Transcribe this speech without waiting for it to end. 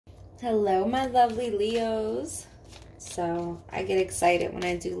Hello, my lovely Leos. So I get excited when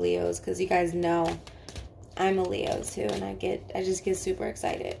I do Leos because you guys know I'm a Leo too, and I just get super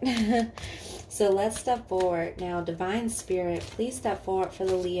excited. So let's step forward now. Divine Spirit, please step forward for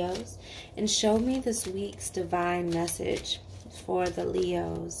the Leos and show me this week's divine message for the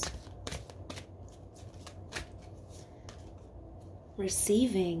Leos.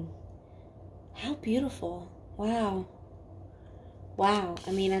 Receiving. How beautiful. Wow. Wow.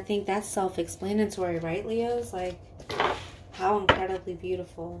 I mean, I think that's self-explanatory, right, Leos? Like, how incredibly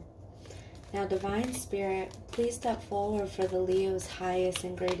beautiful. Now, Divine Spirit, please step forward for the Leo's highest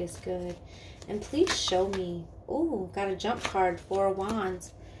and greatest good. And please show me. Ooh, got a jump card, 4 of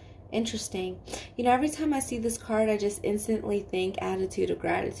Wands. Interesting. You know, every time I see this card, I just instantly think attitude of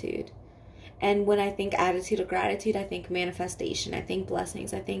gratitude. And when I think attitude of gratitude, I think manifestation. I think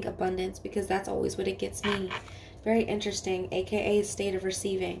blessings. I think abundance, because that's always what it gets me. Very interesting, aka state of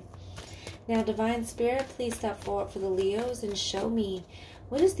receiving. Now, Divine Spirit, please step forward for the Leos and show me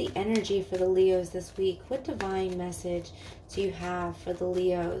what is the energy for the Leos this week. What divine message do you have for the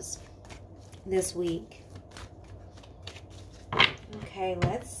Leos this week? Okay,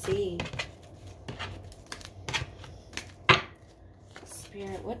 let's see.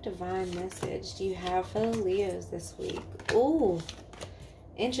 Spirit, what divine message do you have for the Leos this week? Ooh,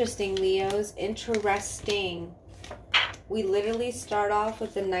 interesting, Leos. Interesting. We literally start off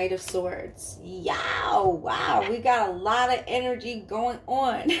with the Knight of Swords. Yow! Wow, we got a lot of energy going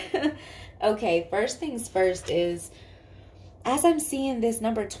on. Okay, first things first is, as I'm seeing this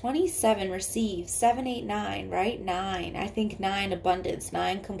number 27 receive, 7, 8, 9, right? 9. I think 9 abundance,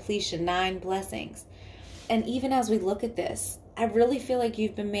 9 completion, 9 blessings. And even as we look at this, I really feel like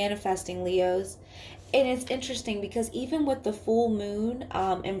you've been manifesting, Leos. And it's interesting because even with the full moon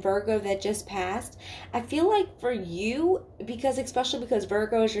in Virgo that just passed, I feel like for you, especially because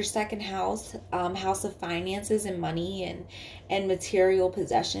Virgo is your second house, house of finances and money and material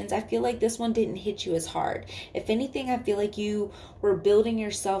possessions, I feel like this one didn't hit you as hard. If anything, I feel like you were building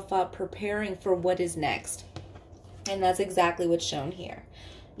yourself up, preparing for what is next. And that's exactly what's shown here.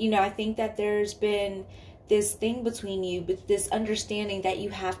 You know, I think that there's been this thing between you, but this understanding that you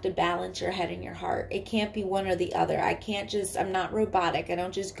have to balance your head and your heart. It can't be one or the other. I'm not robotic. I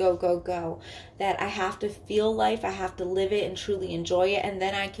don't just go, go, go. That I have to feel life. I have to live it and truly enjoy it. And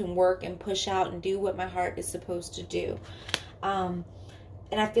then I can work and push out and do what my heart is supposed to do. And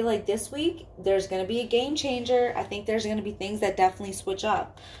I feel like this week, there's going to be a game changer. I think there's going to be things that definitely switch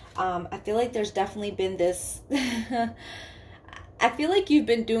up. I feel like there's definitely been this, I feel like you've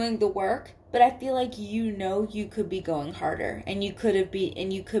been doing the work, but I feel like you could be going harder and you could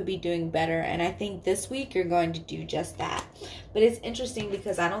be doing better. And I think this week you're going to do just that. But it's interesting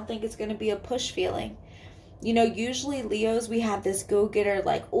because I don't think it's going to be a push feeling. You know, usually Leos, we have this go-getter,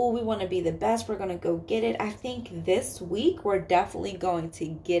 like, oh, we want to be the best. We're going to go get it. I think this week we're definitely going to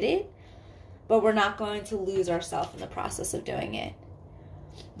get it, but we're not going to lose ourselves in the process of doing it.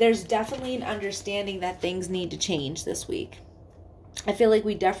 There's definitely an understanding that things need to change this week. I feel like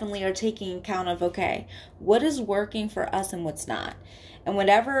we definitely are taking account of, okay, what is working for us and what's not. And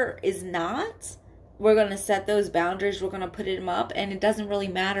whatever is not, we're going to set those boundaries. We're going to put them up. And it doesn't really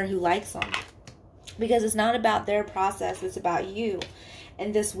matter who likes them. Because it's not about their process. It's about you.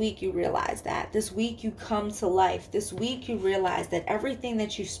 And this week you realize that. This week you come to life. This week you realize that everything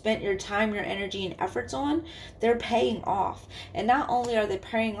that you've spent your time, your energy, and efforts on, they're paying off. And not only are they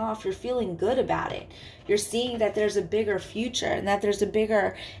paying off, you're feeling good about it. You're seeing that there's a bigger future and that there's a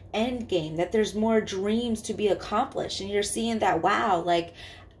bigger end game, that there's more dreams to be accomplished. And you're seeing that, wow, like,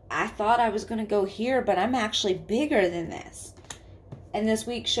 I thought I was going to go here, but I'm actually bigger than this. And this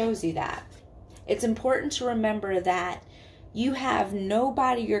week shows you that. It's important to remember that you have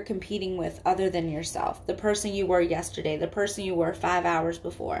nobody you're competing with other than yourself. The person you were yesterday, the person you were 5 hours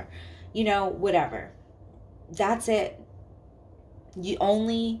before, you know, whatever. That's it.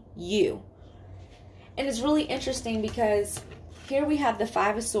 Only you. And it's really interesting because here we have the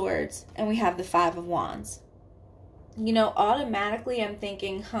 5 of Swords and we have the 5 of Wands. You know, automatically I'm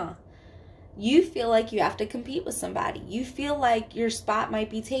thinking, you feel like you have to compete with somebody. You feel like your spot might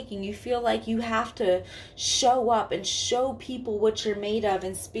be taken. You feel like you have to show up and show people what you're made of.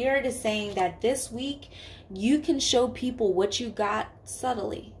 And Spirit is saying that this week, you can show people what you got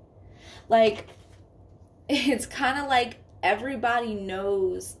subtly. Like, it's kind of like everybody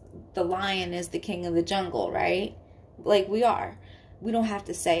knows the lion is the king of the jungle, right? Like we are. We don't have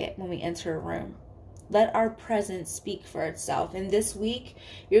to say it when we enter a room. Let our presence speak for itself. And this week,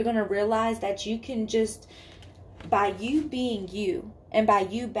 you're going to realize that you can just, by you being you, And by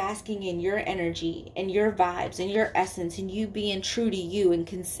you basking in your energy and your vibes and your essence and you being true to you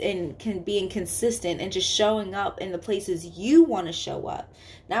and being consistent and just showing up in the places you want to show up,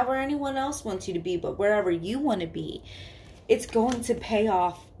 not where anyone else wants you to be, but wherever you want to be, it's going to pay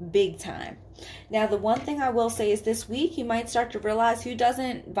off big time. Now, the one thing I will say is this week, you might start to realize who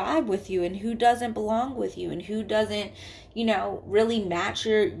doesn't vibe with you and who doesn't belong with you and who doesn't, really match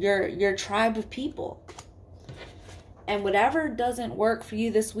your tribe of people. And whatever doesn't work for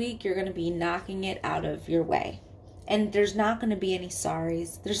you this week, you're going to be knocking it out of your way. And there's not going to be any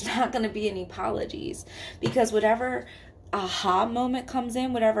sorries. There's not going to be any apologies. Because whatever aha moment comes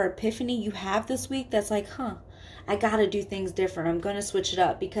in, whatever epiphany you have this week, that's like, I got to do things different. I'm going to switch it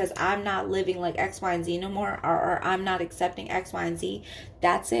up because I'm not living like X, Y, and Z no more. Or I'm not accepting X, Y, and Z.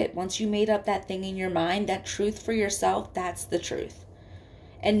 That's it. Once you made up that thing in your mind, that truth for yourself, that's the truth.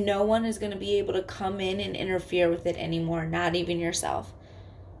 And no one is going to be able to come in and interfere with it anymore, not even yourself.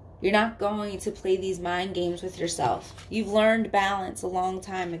 You're not going to play these mind games with yourself. You've learned balance a long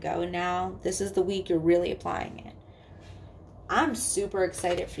time ago, and now this is the week you're really applying it. I'm super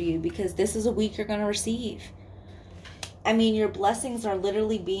excited for you because this is a week you're going to receive. I mean, your blessings are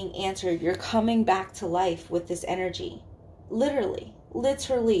literally being answered. You're coming back to life with this energy. Literally,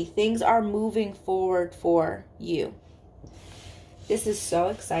 things are moving forward for you. This is so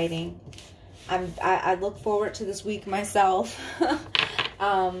exciting. I look forward to this week myself.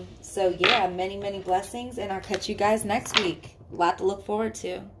 So yeah, many, many blessings. And I'll catch you guys next week. A lot to look forward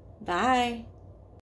to. Bye.